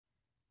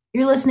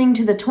You're listening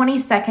to the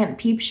 22nd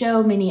Peep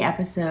Show mini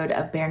episode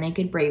of Bare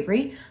Naked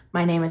Bravery.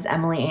 My name is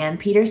Emily Ann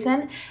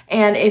Peterson,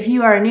 and if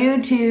you are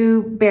new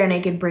to Bare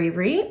Naked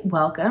Bravery,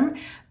 welcome.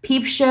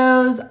 Peep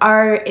shows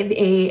are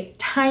a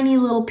tiny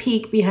little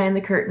peek behind the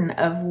curtain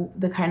of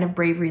the kind of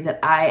bravery that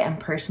I am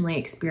personally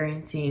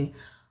experiencing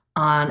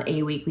on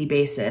a weekly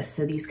basis.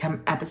 So these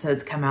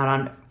episodes come out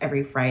on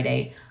every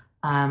Friday.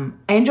 I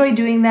enjoy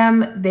doing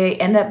them. They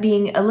end up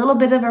being a little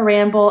bit of a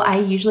ramble. I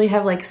usually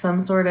have like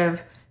some sort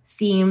of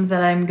theme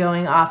that I'm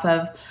going off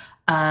of,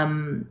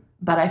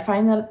 but I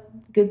find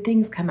that good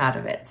things come out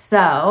of it.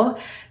 So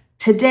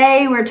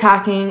today we're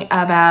talking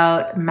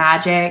about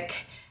magic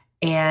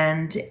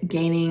and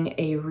gaining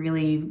a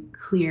really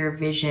clear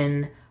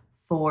vision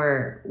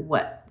for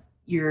what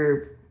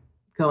you're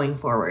going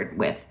forward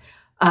with.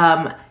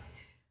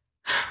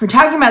 We're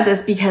talking about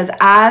this because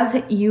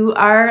as you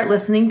are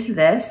listening to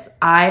this,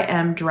 I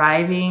am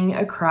driving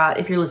across,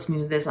 if you're listening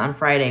to this on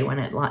Friday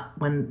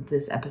when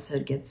this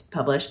episode gets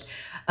published,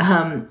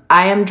 I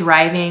am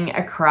driving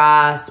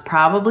across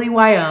probably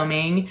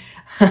Wyoming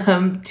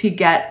to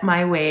get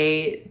my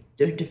way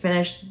to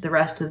finish the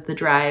rest of the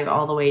drive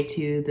all the way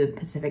to the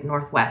Pacific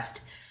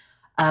Northwest.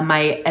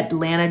 My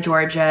Atlanta,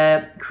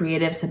 Georgia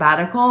creative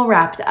sabbatical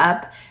wrapped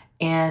up,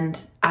 and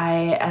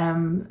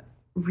I'm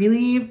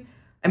feeling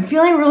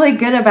really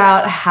good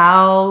about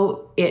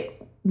how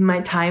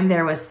my time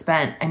there was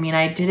spent. I mean,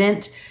 I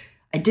didn't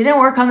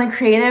work on the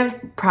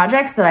creative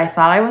projects that I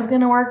thought I was going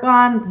to work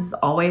on. This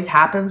always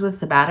happens with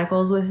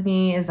sabbaticals with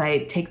me, is I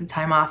take the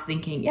time off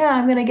thinking, yeah,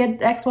 I'm going to get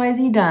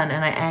XYZ done.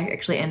 And I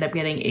actually end up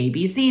getting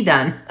ABC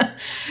done.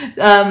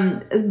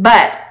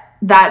 But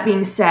that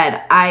being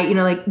said,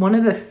 like one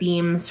of the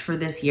themes for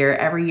this year,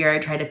 every year I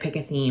try to pick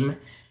a theme.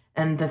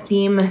 And the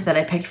theme that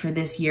I picked for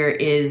this year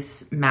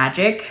is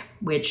magic,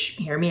 which,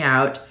 hear me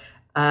out,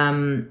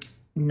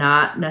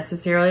 not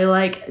necessarily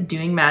like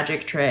doing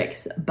magic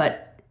tricks,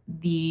 but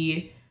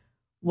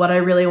what I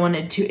really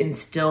wanted to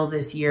instill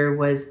this year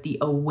was the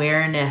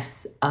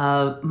awareness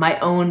of my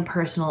own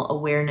personal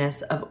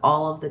awareness of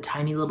all of the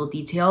tiny little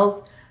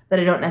details that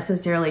I don't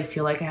necessarily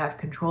feel like I have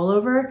control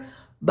over,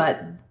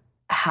 but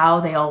how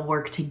they all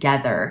work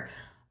together.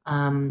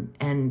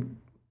 And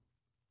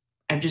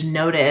I've just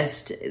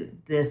noticed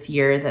this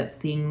year that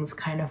things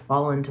kind of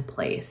fall into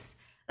place.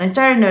 And I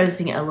started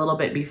noticing it a little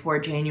bit before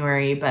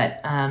January,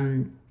 but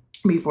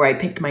before I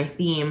picked my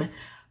theme.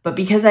 But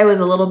because I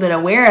was a little bit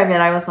aware of it,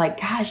 I was like,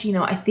 gosh,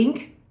 I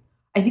think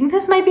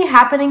this might be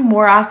happening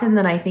more often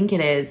than I think it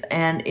is.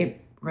 And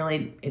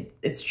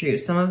it's true.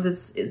 Some of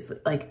this is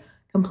like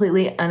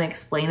completely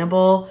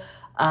unexplainable.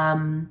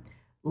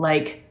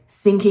 Like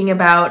thinking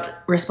about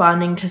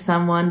responding to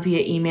someone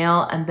via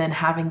email and then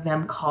having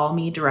them call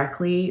me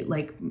directly,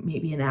 like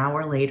maybe an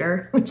hour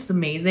later, which is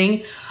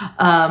amazing.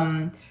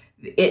 That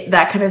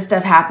kind of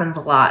stuff happens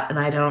a lot, and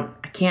I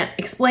can't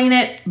explain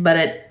it,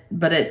 but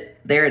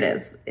there it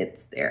is.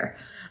 It's there.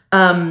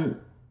 So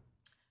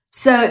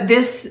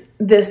this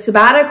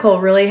sabbatical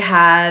really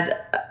had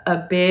a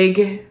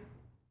big,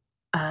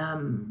 I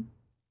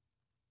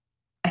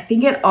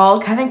think it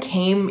all kind of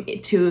came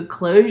to a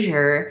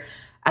closure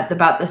at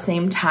about the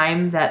same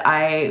time that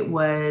I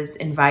was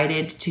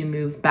invited to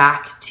move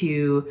back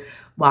to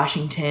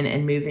Washington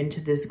and move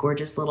into this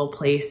gorgeous little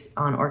place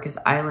on Orcas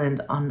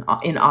Island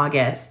in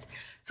August.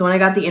 So when I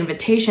got the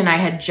invitation, I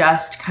had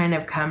just kind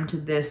of come to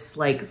this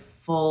like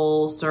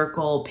full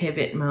circle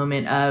pivot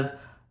moment of,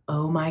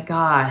 oh my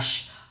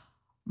gosh,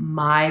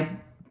 my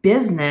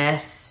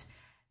business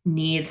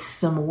needs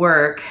some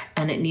work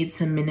and it needs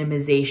some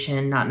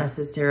minimization, not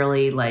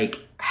necessarily like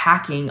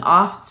hacking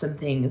off some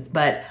things,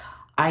 but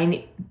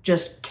I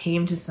just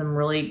came to some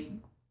really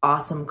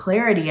awesome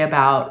clarity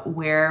about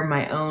where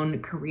my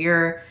own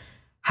career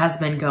has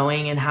been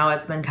going and how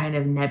it's been kind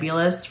of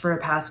nebulous for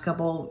the past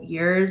couple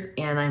years.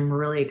 And I'm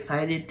really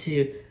excited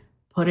to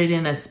put it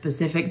in a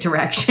specific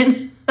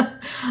direction.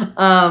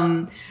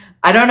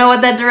 I don't know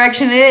what that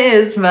direction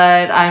is,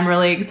 but I'm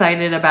really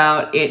excited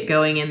about it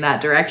going in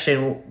that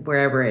direction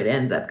wherever it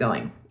ends up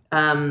going.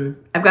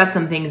 I've got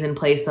some things in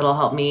place that'll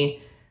help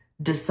me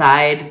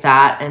decide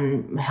that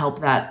and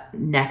help that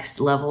next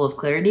level of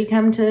clarity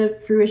come to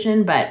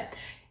fruition. But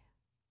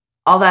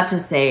all that to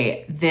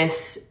say,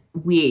 this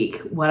week,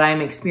 what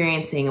I'm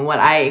experiencing and what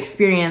I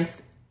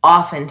experience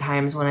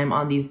oftentimes when I'm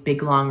on these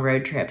big, long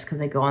road trips, because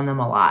I go on them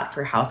a lot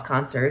for house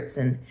concerts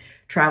and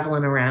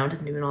traveling around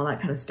and doing all that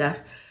kind of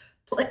stuff.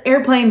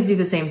 Airplanes do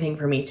the same thing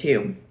for me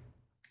too.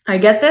 I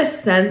get this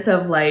sense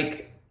of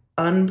like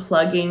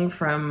unplugging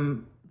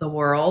from the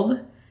world,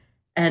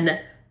 and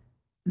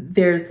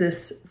there's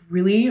this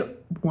really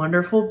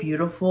wonderful,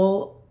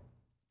 beautiful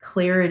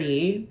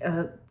clarity,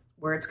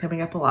 words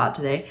coming up a lot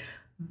today,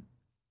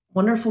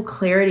 wonderful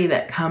clarity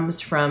that comes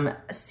from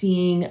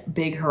seeing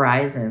big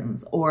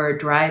horizons or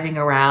driving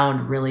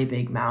around really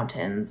big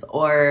mountains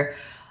or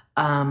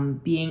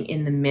being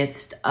in the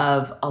midst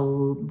of a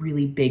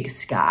really big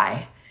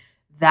sky.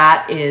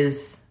 That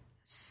is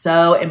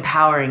so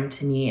empowering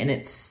to me, and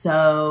it's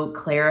so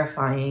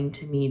clarifying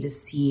to me to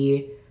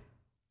see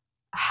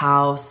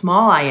how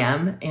small I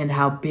am and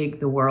how big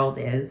the world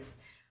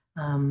is.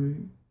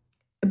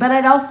 But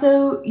it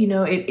also,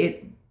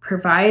 it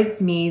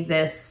provides me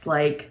this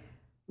like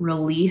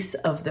release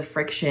of the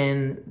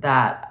friction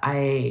that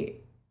I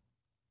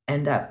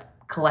end up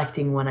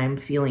collecting when I'm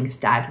feeling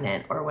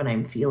stagnant or when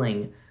I'm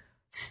feeling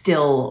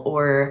still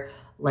or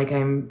like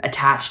I'm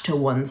attached to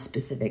one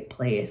specific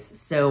place.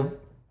 So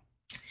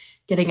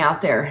getting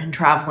out there and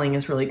traveling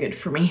is really good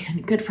for me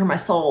and good for my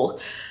soul.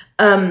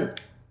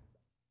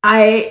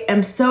 I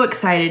am so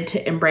excited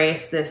to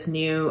embrace this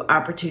new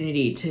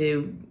opportunity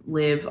to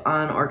live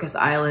on Orcas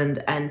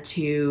Island and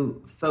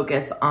to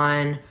focus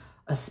on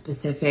a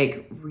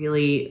specific,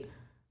 really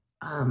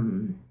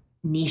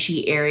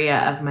niche area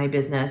of my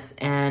business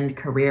and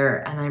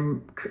career,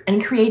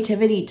 and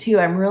creativity too.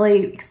 I'm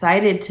really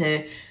excited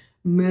to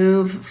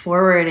move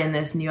forward in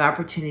this new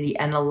opportunity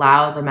and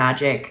allow the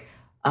magic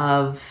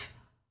of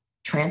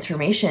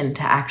transformation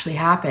to actually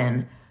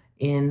happen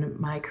in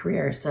my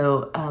career.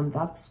 So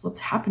that's what's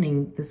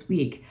happening this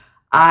week.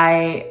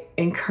 I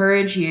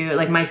encourage you,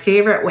 like my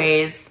favorite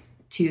ways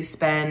to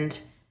spend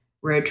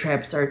road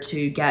trips or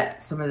to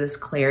get some of this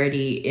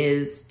clarity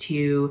is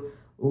to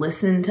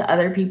listen to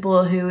other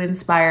people who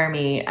inspire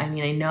me. I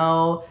mean, I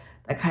know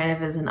that kind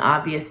of is an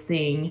obvious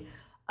thing,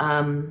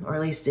 or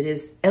at least it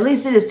is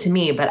to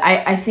me. But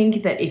I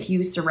think that if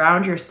you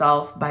surround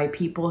yourself by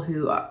people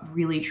who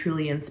really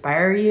truly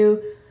inspire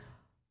you,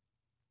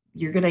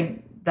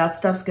 that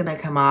stuff's gonna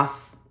come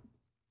off,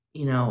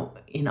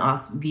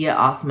 via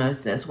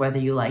osmosis, whether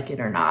you like it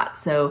or not.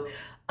 So,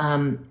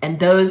 and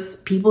those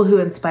people who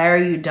inspire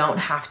you don't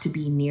have to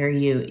be near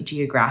you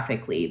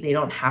geographically. They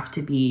don't have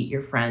to be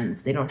your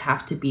friends. They don't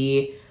have to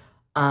be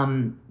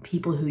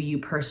people who you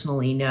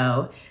personally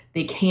know.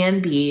 They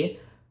can be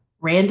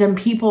random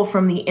people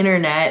from the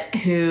internet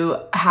who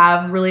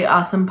have really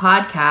awesome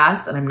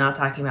podcasts. And I'm not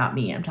talking about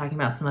me. I'm talking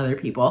about some other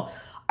people.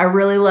 I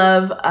really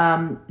love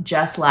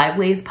Jess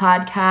Lively's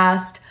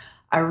podcast.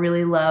 I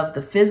really love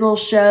the Fizzle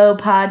Show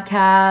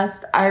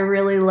podcast.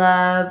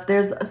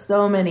 There's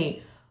so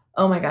many.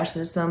 Oh my gosh,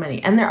 there's so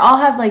many. And they all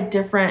have like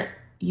different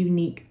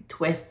unique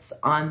twists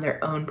on their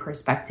own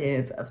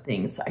perspective of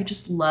things. So I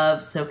just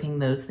love soaking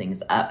those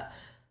things up.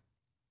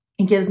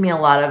 It gives me a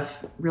lot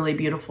of really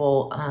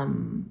beautiful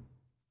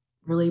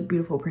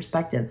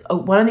perspectives. Oh,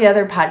 one of the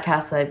other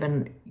podcasts that I've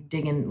been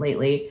digging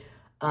lately,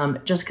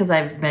 just because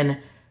I've been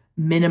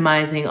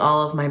minimizing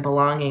all of my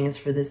belongings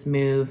for this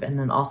move, and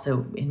then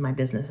also in my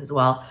business as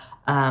well.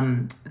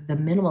 The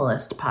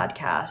Minimalist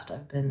podcast,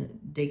 I've been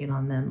digging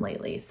on them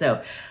lately.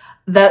 So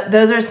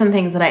those are some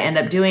things that I end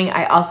up doing.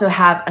 I also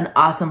have an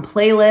awesome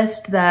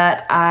playlist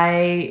that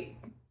I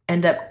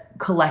end up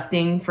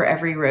collecting for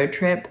every road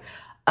trip.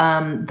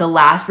 The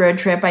last road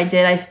trip I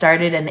did, I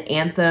started an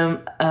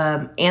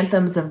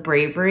Anthems of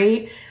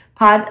Bravery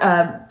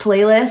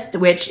playlist,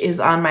 which is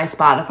on my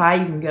Spotify.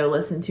 You can go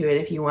listen to it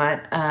if you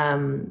want.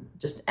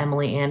 Just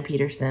Emily Ann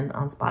Peterson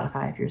on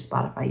Spotify if you're a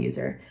Spotify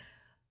user.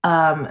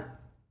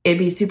 It'd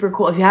be super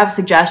cool. If you have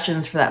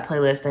suggestions for that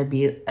playlist, I'd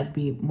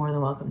be more than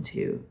welcome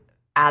to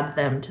add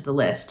them to the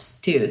lists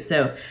too.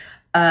 So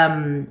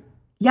I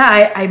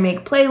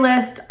make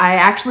playlists. I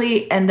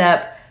actually end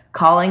up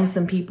calling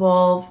some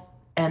people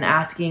and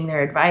asking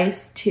their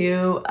advice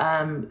too.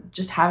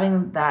 Just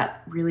having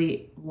that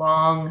really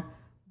long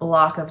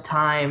block of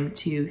time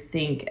to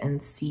think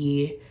and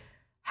see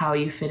how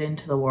you fit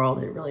into the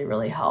world, it really,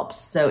 really helps.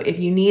 So if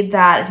you need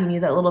that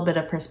little bit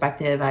of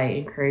perspective, I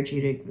encourage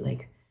you to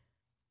like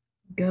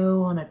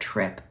go on a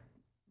trip,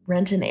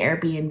 rent an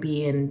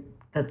Airbnb and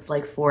that's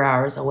like 4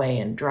 hours away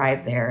and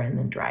drive there and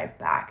then drive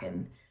back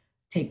and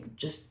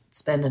just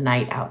spend a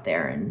night out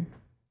there and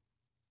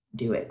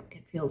do it.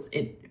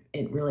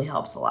 It really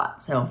helps a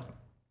lot. So,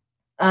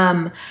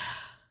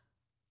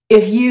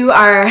 if you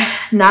are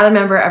not a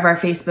member of our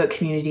Facebook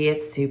community,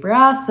 it's super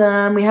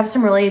awesome. We have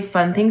some really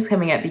fun things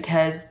coming up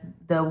because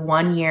the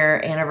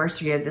 1-year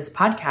anniversary of this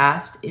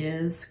podcast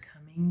is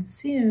coming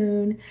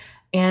soon.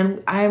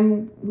 And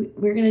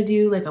we're going to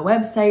do like a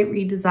website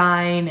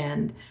redesign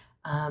and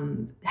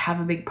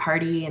have a big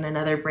party and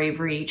another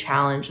bravery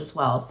challenge as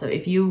well. So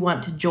if you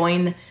want to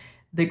join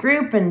the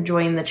group and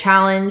join the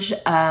challenge,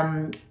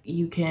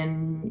 you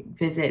can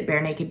visit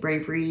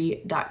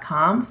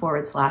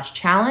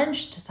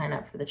barenakedbravery.com/challenge to sign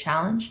up for the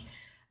challenge.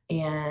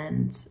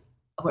 And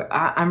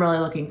I'm really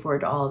looking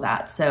forward to all of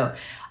that. So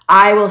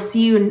I will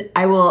see you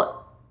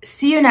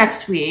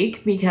next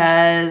week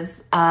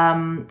because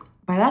by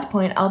that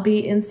point I'll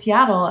be in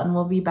Seattle and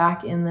we'll be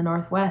back in the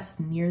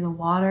Northwest near the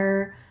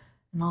water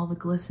and all the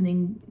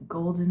glistening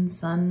golden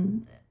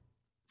sun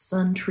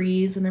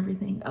trees and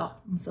everything. Oh,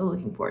 I'm so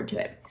looking forward to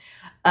it.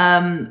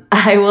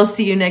 I will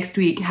see you next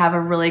week. Have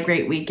a really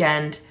great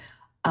weekend.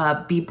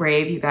 Be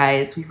brave, you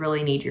guys. We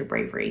really need your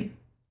bravery.